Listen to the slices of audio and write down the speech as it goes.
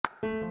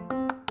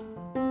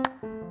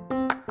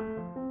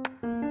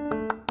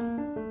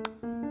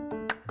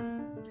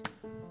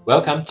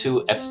Welcome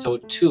to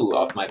episode 2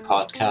 of my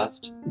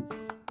podcast.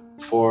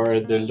 For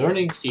the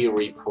Learning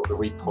Theory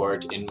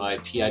report in my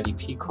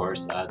PIDP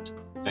course at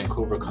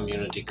Vancouver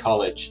Community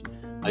College,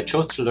 I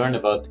chose to learn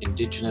about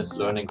Indigenous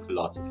learning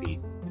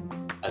philosophies.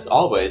 As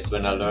always,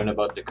 when I learn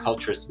about the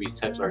cultures we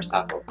settlers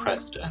have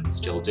oppressed and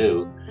still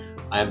do,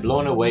 I am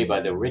blown away by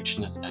the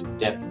richness and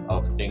depth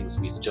of things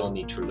we still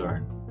need to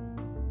learn.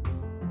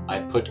 I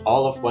put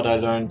all of what I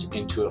learned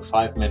into a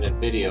 5-minute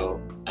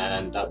video,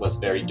 and that was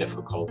very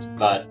difficult,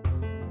 but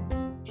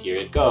here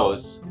it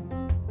goes.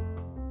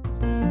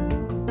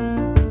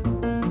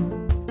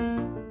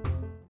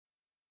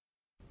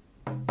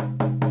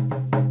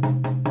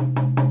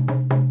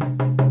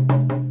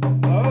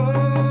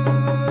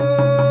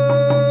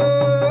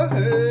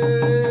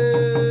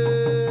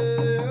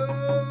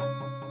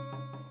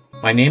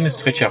 My name is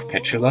Fritjof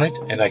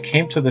Petscheleit, and I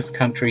came to this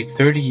country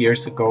 30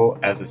 years ago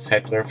as a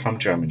settler from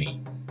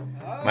Germany.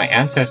 My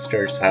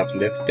ancestors have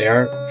lived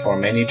there for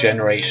many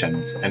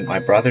generations, and my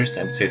brothers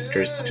and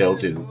sisters still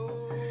do.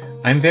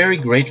 I'm very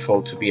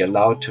grateful to be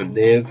allowed to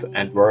live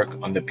and work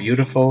on the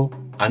beautiful,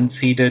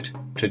 unceded,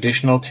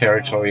 traditional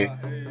territory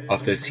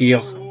of the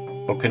Syilx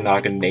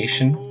Okanagan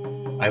Nation.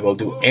 I will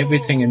do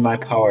everything in my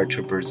power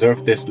to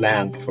preserve this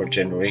land for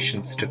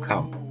generations to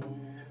come.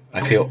 I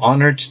feel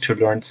honored to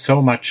learn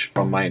so much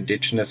from my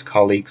Indigenous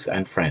colleagues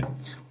and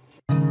friends.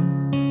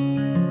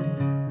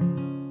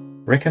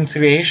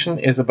 Reconciliation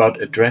is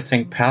about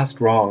addressing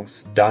past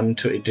wrongs done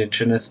to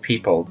Indigenous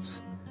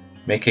peoples,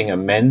 making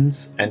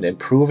amends and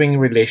improving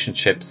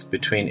relationships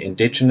between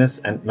Indigenous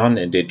and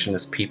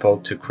non-Indigenous people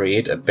to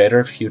create a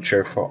better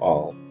future for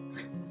all.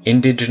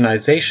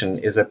 Indigenization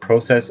is a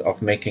process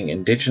of making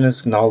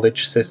Indigenous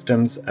knowledge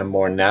systems a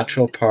more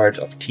natural part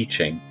of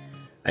teaching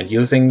and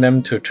using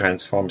them to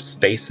transform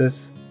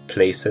spaces,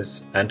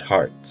 places, and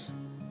hearts.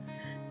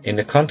 In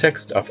the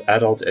context of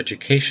adult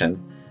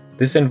education,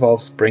 this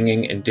involves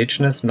bringing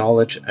Indigenous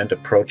knowledge and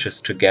approaches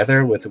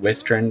together with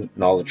Western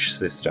knowledge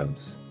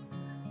systems.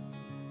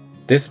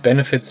 This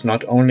benefits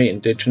not only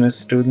Indigenous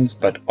students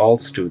but all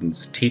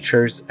students,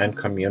 teachers, and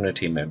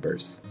community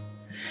members.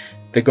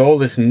 The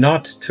goal is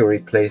not to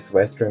replace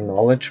Western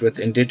knowledge with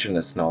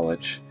Indigenous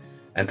knowledge,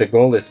 and the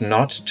goal is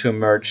not to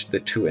merge the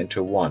two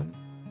into one.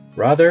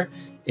 Rather,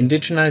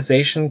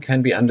 indigenization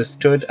can be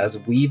understood as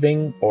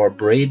weaving or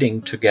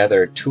braiding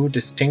together two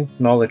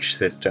distinct knowledge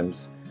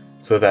systems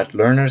so that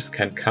learners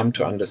can come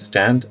to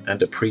understand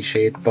and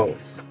appreciate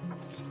both.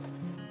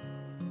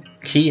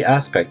 Key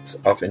aspects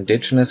of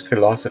Indigenous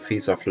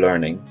philosophies of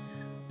learning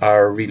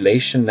are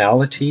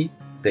relationality,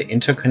 the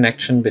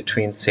interconnection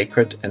between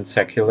sacred and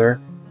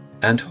secular,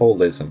 and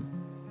holism.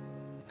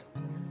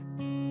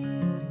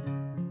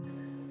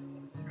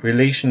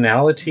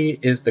 Relationality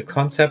is the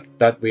concept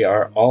that we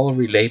are all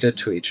related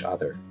to each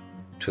other,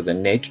 to the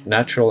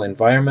natural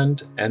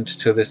environment, and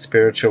to the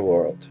spiritual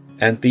world.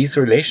 And these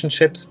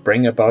relationships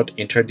bring about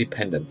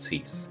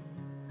interdependencies.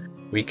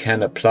 We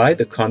can apply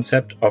the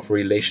concept of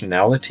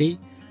relationality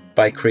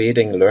by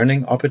creating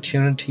learning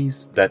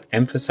opportunities that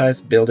emphasize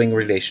building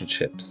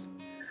relationships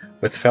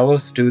with fellow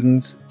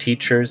students,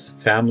 teachers,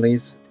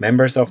 families,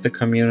 members of the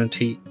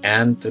community,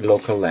 and the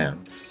local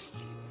land.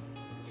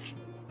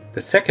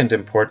 The second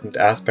important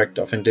aspect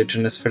of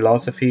Indigenous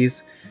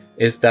philosophies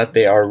is that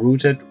they are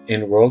rooted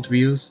in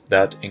worldviews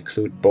that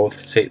include both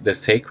the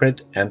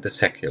sacred and the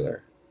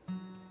secular.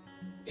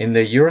 In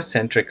the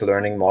Eurocentric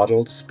learning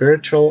model,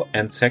 spiritual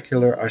and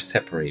secular are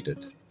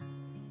separated.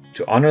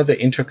 To honor the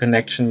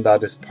interconnection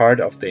that is part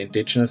of the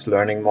Indigenous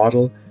learning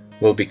model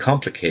will be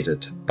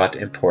complicated, but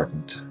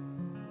important.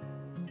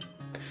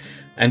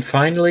 And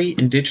finally,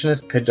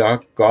 Indigenous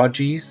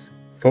pedagogies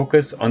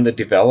focus on the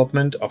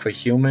development of a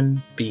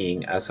human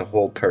being as a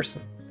whole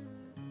person.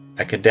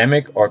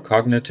 Academic or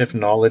cognitive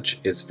knowledge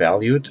is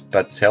valued,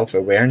 but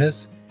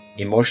self-awareness,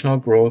 emotional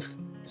growth,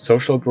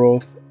 social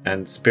growth,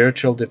 and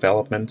spiritual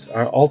developments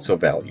are also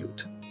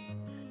valued.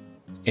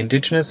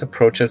 Indigenous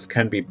approaches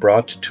can be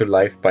brought to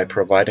life by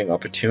providing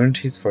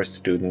opportunities for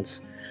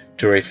students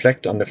to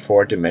reflect on the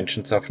 4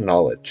 dimensions of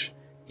knowledge: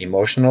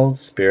 emotional,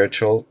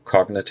 spiritual,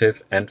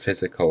 cognitive, and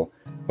physical,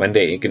 when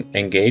they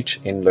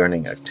engage in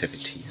learning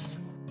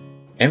activities.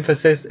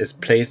 Emphasis is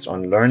placed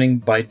on learning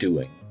by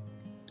doing.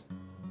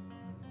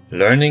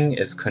 Learning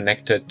is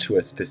connected to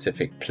a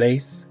specific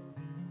place,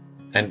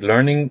 and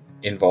learning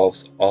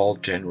involves all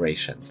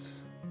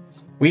generations.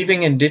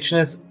 Weaving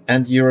Indigenous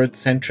and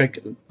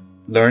Eurocentric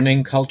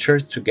learning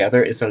cultures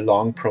together is a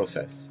long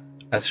process.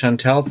 As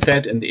Chantal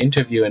said in the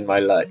interview in my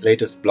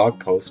latest blog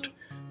post,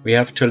 we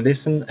have to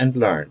listen and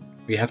learn.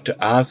 We have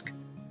to ask,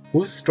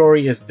 whose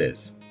story is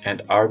this,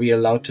 and are we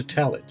allowed to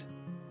tell it?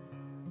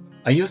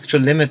 I used to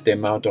limit the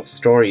amount of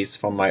stories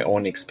from my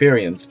own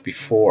experience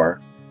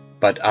before,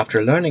 but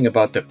after learning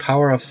about the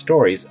power of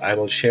stories, I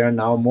will share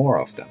now more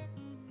of them.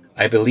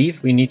 I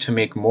believe we need to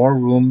make more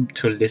room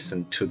to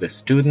listen to the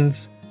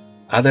students,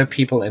 other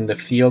people in the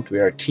field we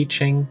are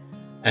teaching,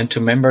 and to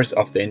members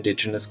of the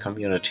Indigenous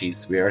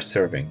communities we are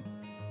serving.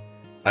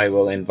 I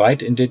will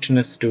invite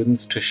Indigenous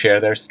students to share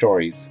their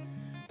stories,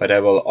 but I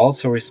will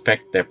also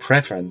respect their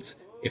preference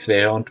if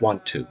they don't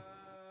want to.